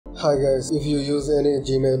Hi guys, if you use any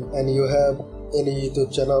Gmail and you have any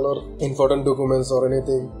YouTube channel or important documents or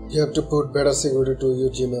anything, you have to put better security to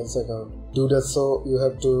your Gmail's account. Do that, so you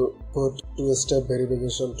have to put two-step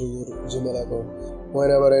verification to your Gmail account.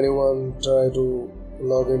 Whenever anyone try to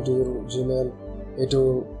log into your Gmail,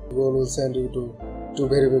 Google will send you to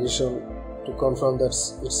verification to confirm that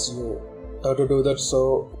it's you. How to do that?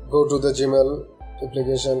 So go to the Gmail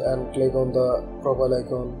application and click on the profile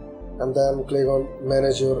icon, and then click on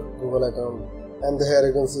manage your Google account, and here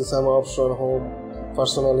you can see some option: home,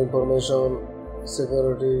 personal information,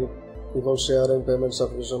 security, people sharing, payment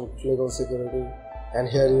subscription. Click on security, and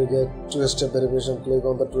here you get two-step verification. Click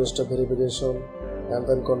on the two-step verification and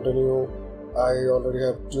then continue. I already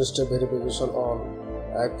have two-step verification on.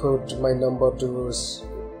 I put my number to use,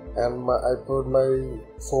 and I put my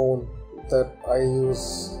phone that I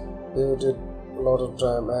use it a lot of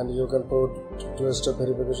time, and you can put two-step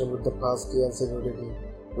verification with the passkey and security key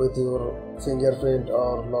with your fingerprint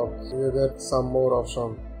or lock. You get some more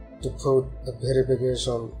option to put the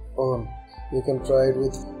verification on. You can try it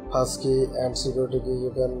with passkey and security key.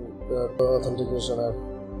 You can authentication app,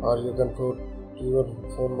 or you can put your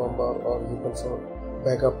phone number, or you can put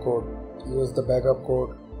backup code. Use the backup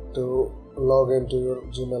code to log into your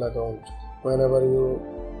Gmail account. Whenever you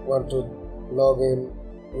want to log in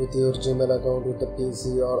with your Gmail account with the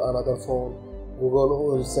PC or another phone, Google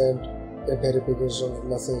will send a verification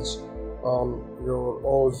message on your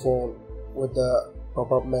old phone with the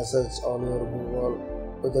pop-up message on your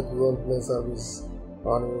with the Google Play service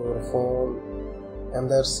on your phone, and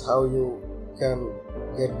that's how you can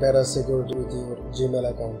get better security with your Gmail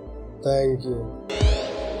account. Thank you.